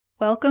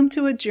Welcome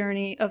to a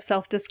journey of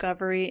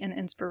self-discovery and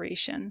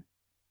inspiration.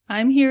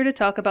 I'm here to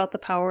talk about the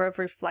power of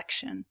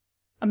reflection.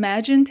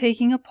 Imagine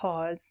taking a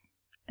pause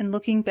and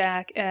looking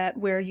back at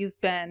where you've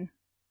been,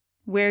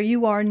 where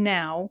you are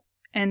now,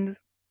 and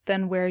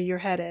then where you're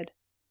headed.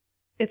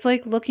 It's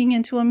like looking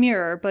into a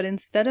mirror, but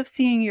instead of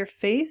seeing your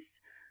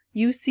face,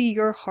 you see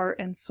your heart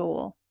and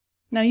soul.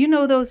 Now you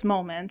know those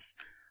moments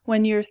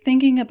when you're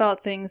thinking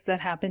about things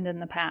that happened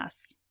in the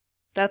past.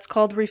 That's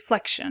called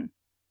reflection.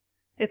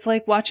 It's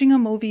like watching a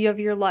movie of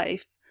your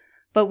life,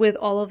 but with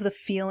all of the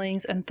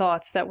feelings and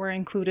thoughts that were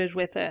included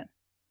with it.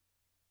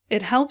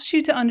 It helps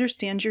you to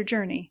understand your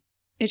journey.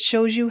 It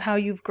shows you how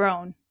you've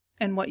grown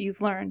and what you've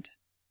learned.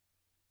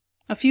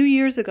 A few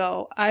years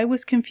ago, I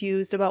was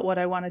confused about what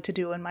I wanted to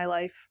do in my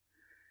life.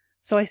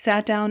 So I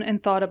sat down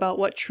and thought about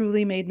what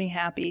truly made me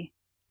happy.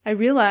 I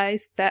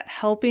realized that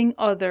helping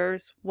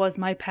others was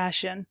my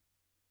passion.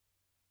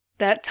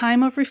 That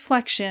time of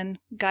reflection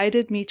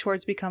guided me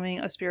towards becoming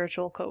a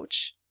spiritual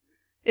coach.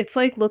 It's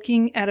like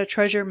looking at a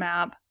treasure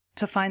map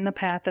to find the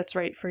path that's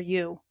right for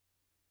you.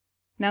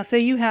 Now say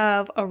you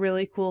have a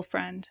really cool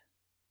friend.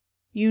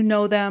 You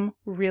know them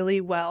really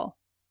well.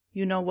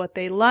 You know what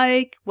they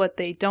like, what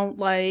they don't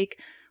like,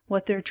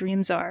 what their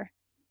dreams are.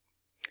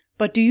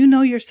 But do you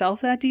know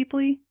yourself that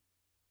deeply?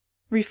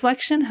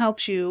 Reflection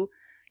helps you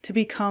to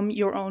become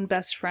your own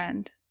best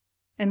friend.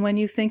 And when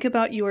you think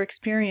about your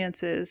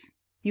experiences,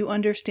 you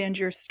understand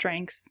your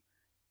strengths,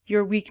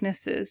 your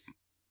weaknesses,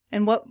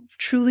 and what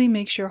truly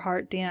makes your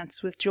heart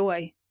dance with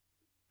joy.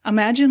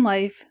 Imagine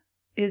life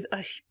is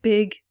a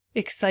big,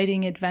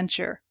 exciting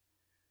adventure.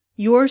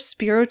 Your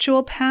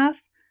spiritual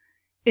path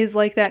is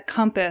like that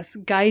compass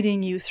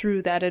guiding you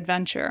through that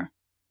adventure.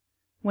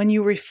 When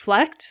you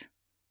reflect,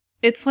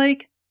 it's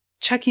like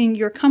checking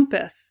your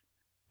compass.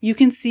 You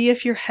can see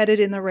if you're headed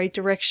in the right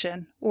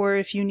direction or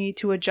if you need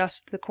to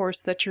adjust the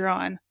course that you're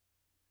on.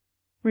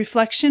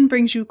 Reflection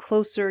brings you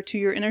closer to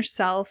your inner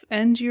self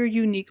and your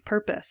unique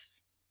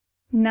purpose.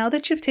 Now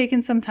that you've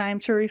taken some time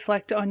to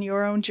reflect on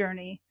your own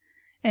journey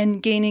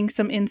and gaining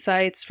some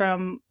insights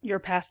from your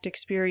past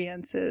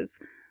experiences,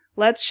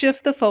 let's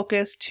shift the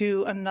focus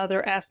to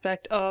another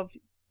aspect of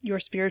your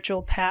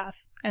spiritual path,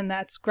 and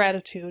that's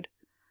gratitude.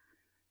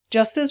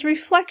 Just as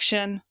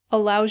reflection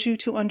allows you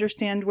to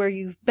understand where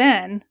you've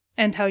been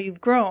and how you've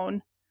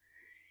grown,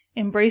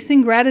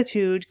 embracing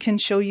gratitude can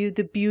show you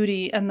the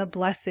beauty and the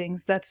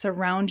blessings that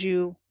surround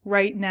you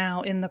right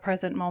now in the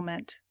present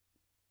moment.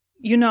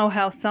 You know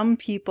how some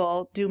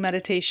people do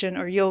meditation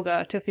or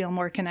yoga to feel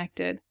more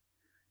connected.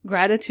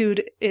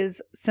 Gratitude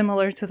is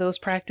similar to those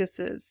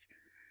practices,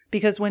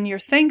 because when you're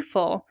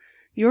thankful,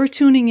 you're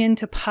tuning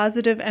into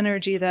positive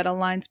energy that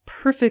aligns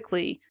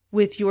perfectly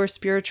with your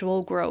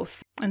spiritual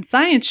growth. And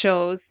science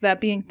shows that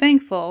being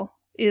thankful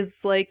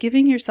is like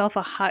giving yourself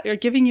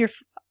giving your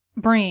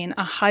brain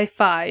a high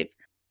five.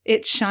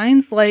 It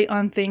shines light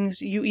on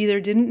things you either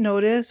didn't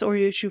notice or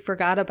you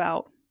forgot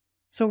about.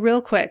 So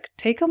real quick,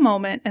 take a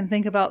moment and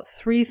think about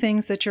 3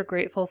 things that you're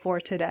grateful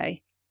for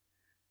today.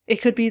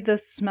 It could be the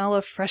smell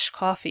of fresh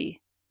coffee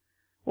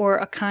or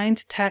a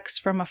kind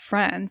text from a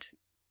friend.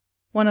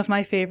 One of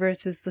my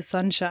favorites is the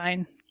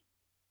sunshine.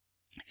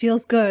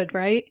 Feels good,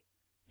 right?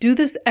 Do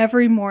this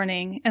every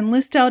morning and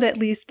list out at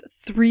least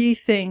 3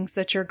 things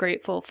that you're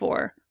grateful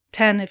for.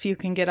 10 if you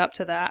can get up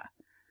to that.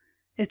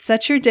 It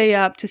sets your day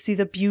up to see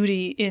the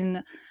beauty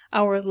in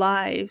our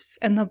lives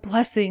and the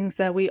blessings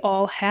that we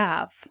all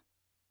have.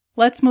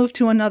 Let's move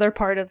to another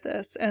part of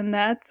this, and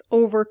that's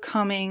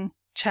overcoming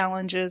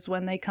challenges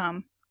when they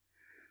come.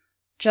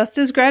 Just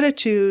as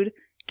gratitude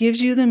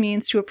gives you the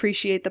means to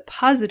appreciate the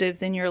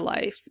positives in your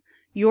life,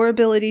 your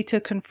ability to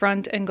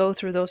confront and go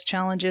through those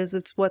challenges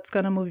is what's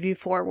going to move you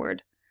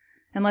forward.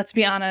 And let's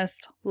be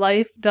honest,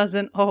 life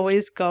doesn't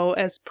always go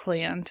as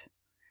planned.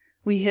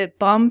 We hit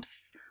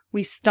bumps,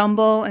 we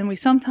stumble, and we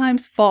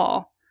sometimes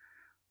fall.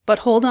 But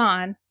hold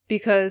on,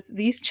 because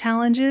these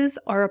challenges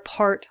are a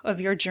part of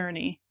your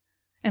journey.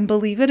 And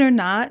believe it or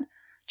not,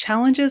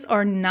 challenges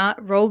are not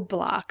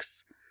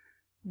roadblocks.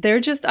 They're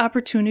just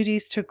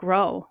opportunities to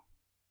grow.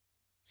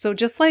 So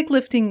just like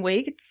lifting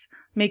weights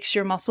makes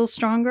your muscles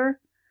stronger,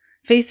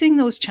 facing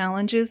those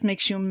challenges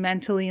makes you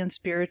mentally and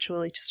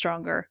spiritually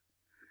stronger.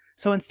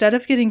 So instead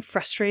of getting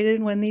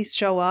frustrated when these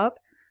show up,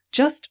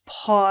 just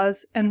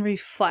pause and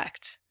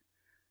reflect.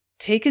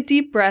 Take a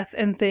deep breath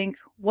and think,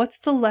 what's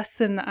the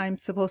lesson I'm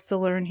supposed to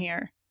learn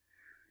here?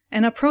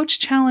 And approach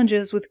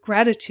challenges with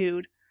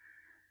gratitude.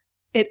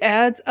 It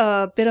adds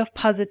a bit of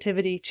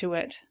positivity to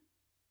it.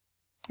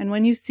 And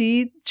when you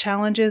see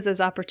challenges as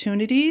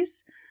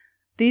opportunities,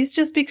 these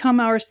just become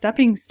our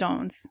stepping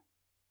stones.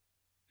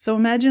 So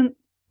imagine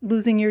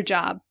losing your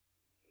job.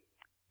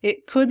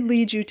 It could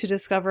lead you to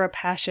discover a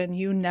passion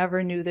you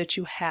never knew that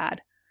you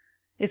had.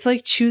 It's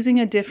like choosing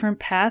a different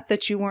path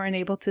that you weren't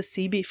able to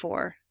see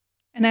before.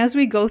 And as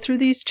we go through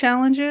these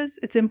challenges,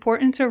 it's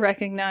important to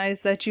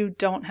recognize that you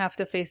don't have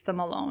to face them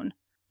alone.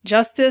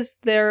 Just as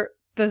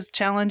those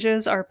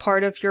challenges are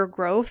part of your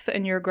growth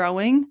and your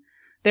growing,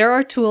 there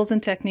are tools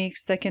and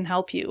techniques that can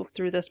help you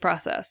through this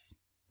process.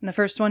 And the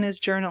first one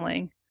is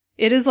journaling.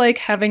 It is like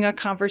having a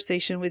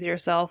conversation with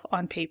yourself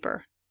on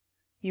paper.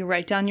 You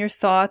write down your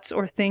thoughts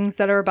or things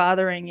that are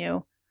bothering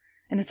you.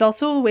 And it's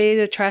also a way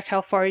to track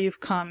how far you've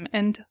come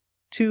and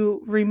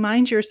to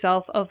remind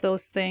yourself of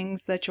those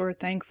things that you're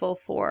thankful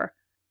for.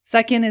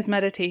 Second is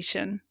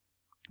meditation.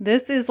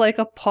 This is like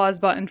a pause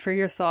button for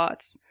your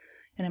thoughts.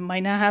 And it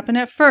might not happen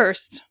at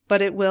first,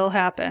 but it will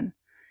happen.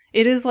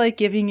 It is like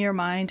giving your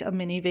mind a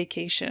mini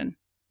vacation.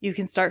 You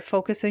can start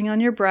focusing on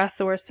your breath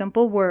or a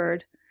simple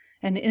word,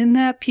 and in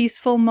that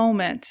peaceful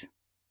moment,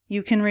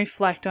 you can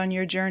reflect on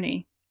your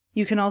journey.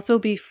 You can also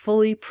be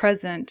fully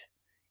present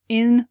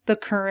in the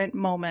current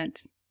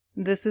moment.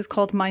 This is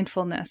called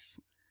mindfulness.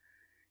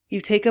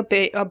 You take a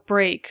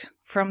break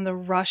from the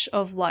rush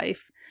of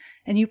life,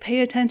 and you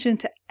pay attention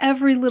to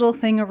every little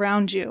thing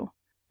around you.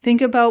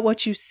 Think about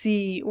what you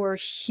see or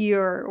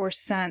hear or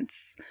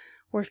sense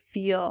or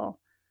feel.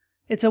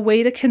 It's a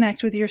way to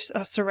connect with your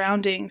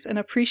surroundings and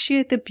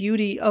appreciate the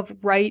beauty of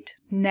right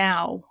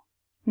now.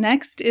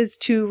 Next is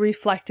to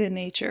reflect in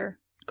nature.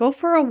 Go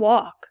for a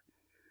walk.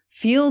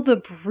 Feel the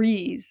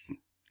breeze.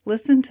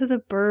 Listen to the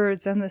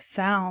birds and the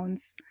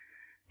sounds.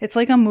 It's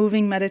like a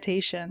moving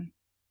meditation.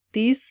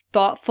 These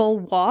thoughtful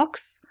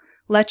walks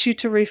let you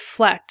to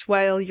reflect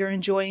while you're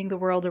enjoying the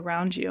world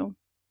around you.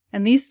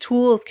 And these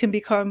tools can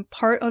become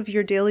part of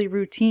your daily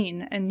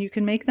routine, and you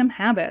can make them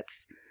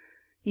habits.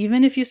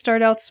 Even if you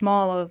start out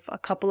small of a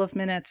couple of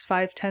minutes,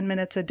 5-10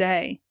 minutes a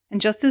day.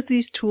 And just as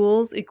these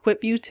tools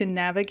equip you to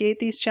navigate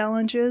these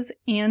challenges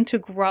and to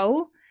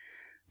grow,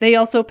 they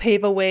also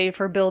pave a way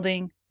for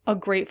building a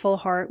grateful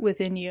heart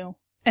within you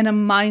and a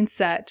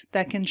mindset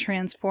that can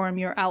transform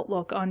your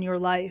outlook on your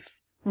life.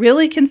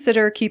 Really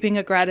consider keeping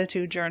a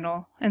gratitude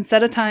journal and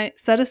set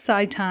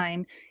aside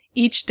time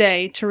each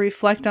day to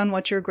reflect on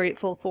what you're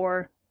grateful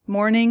for,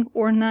 morning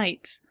or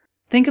night.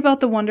 Think about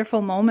the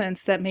wonderful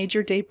moments that made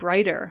your day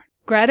brighter.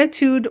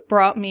 Gratitude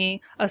brought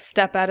me a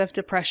step out of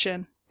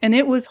depression, and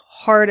it was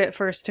hard at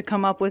first to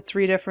come up with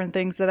 3 different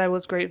things that I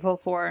was grateful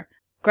for.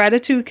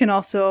 Gratitude can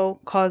also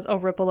cause a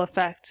ripple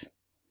effect.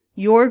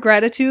 Your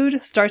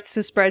gratitude starts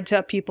to spread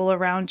to people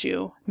around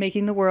you,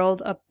 making the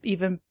world an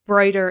even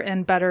brighter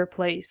and better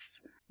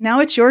place. Now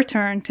it's your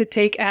turn to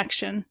take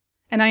action,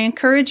 and I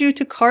encourage you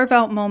to carve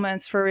out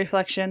moments for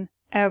reflection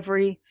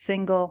every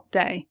single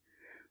day,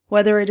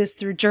 whether it is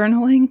through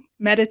journaling,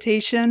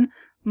 meditation,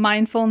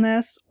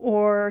 mindfulness,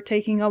 or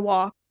taking a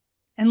walk.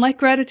 And let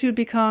gratitude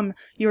become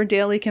your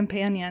daily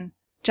companion.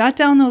 Jot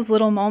down those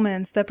little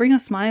moments that bring a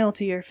smile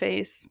to your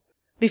face.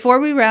 Before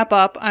we wrap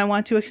up, I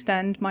want to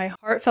extend my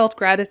heartfelt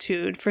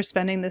gratitude for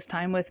spending this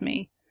time with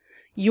me.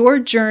 Your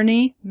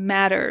journey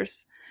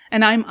matters,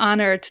 and I'm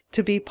honored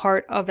to be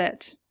part of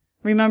it.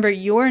 Remember,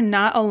 you're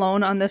not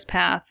alone on this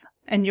path,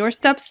 and your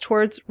steps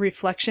towards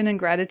reflection and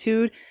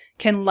gratitude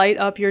can light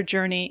up your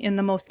journey in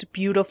the most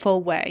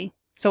beautiful way.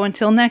 So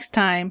until next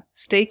time,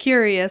 stay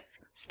curious,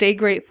 stay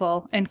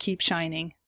grateful, and keep shining.